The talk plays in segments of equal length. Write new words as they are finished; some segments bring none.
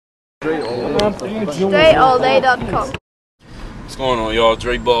DreAllDay.com. What's going on, y'all?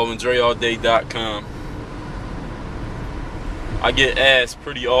 Dre Baldwin, DreAllDay.com. I get asked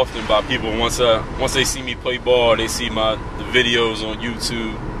pretty often by people once they see me play ball, they see the videos on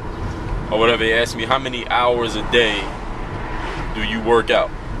YouTube or whatever. They ask me, how many hours a day do you work out?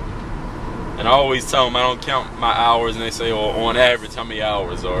 And I always tell them I don't count my hours, and they say, "Oh, on average, how many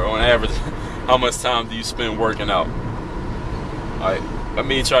hours?" Or on average, how much time do you spend working out? Alright, let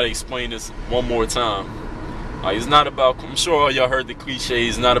me try to explain this one more time. It's not about, I'm sure all y'all heard the cliche,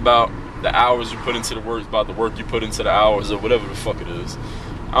 it's not about the hours you put into the work, it's about the work you put into the hours, or whatever the fuck it is.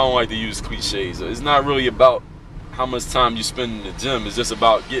 I don't like to use cliches. It's not really about how much time you spend in the gym, it's just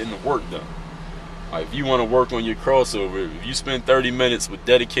about getting the work done. If you want to work on your crossover, if you spend 30 minutes with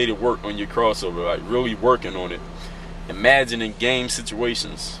dedicated work on your crossover, really working on it, imagining game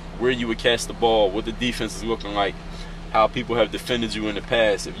situations, where you would catch the ball, what the defense is looking like, how people have defended you in the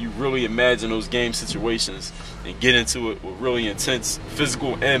past. If you really imagine those game situations and get into it with really intense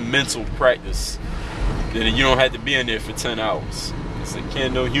physical and mental practice, then you don't have to be in there for 10 hours.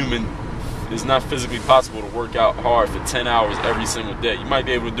 No human, it's not physically possible to work out hard for 10 hours every single day. You might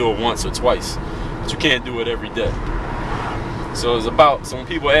be able to do it once or twice, but you can't do it every day. So when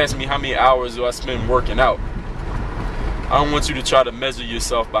people ask me how many hours do I spend working out, I don't want you to try to measure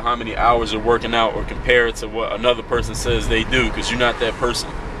yourself by how many hours you're working out or compare it to what another person says they do, because you're not that person.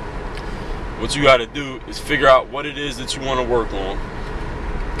 What you got to do is figure out what it is that you want to work on,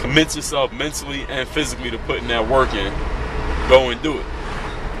 commit yourself mentally and physically to putting that work in, go and do it.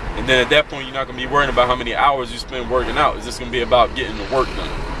 And then at that point, you're not going to be worrying about how many hours you spend working out. It's just going to be about getting the work done.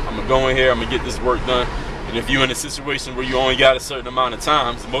 I'm going to go in here, I'm going to get this work done. And if you're in a situation where you only got a certain amount of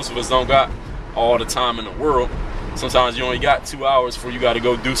time, most of us don't got all the time in the world. Sometimes you only got 2 hours before you got to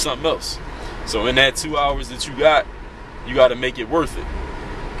go do something else. So in that 2 hours that you got to make it worth it.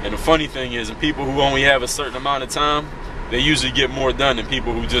 And the funny thing is, people who only have a certain amount of time, they usually get more done than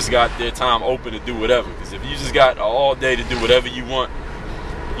people who just got their time open to do whatever. Because if you just got all day to do whatever you want,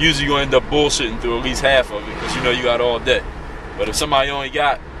 usually you're going to end up bullshitting through at least half of it, because you know you got all day. But if somebody only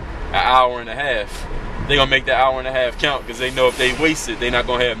got an hour and a half, they're going to make that hour and a half count, because they know if they waste it, they're not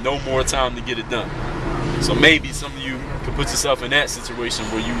going to have no more time to get it done. So maybe some of you could put yourself in that situation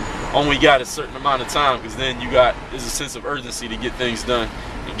where you only got a certain amount of time, because then there's a sense of urgency to get things done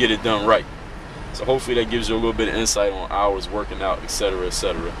and get it done right. So hopefully that gives you a little bit of insight on hours, working out, etc.,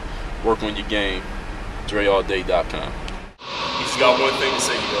 etc. Work on your game. DreAllDay.com. He's got one thing to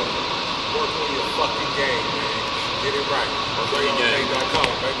say, yo. Work on your fucking game, man. Get it right.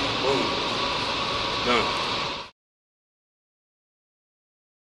 DreAllDay.com, baby. Boom. Done.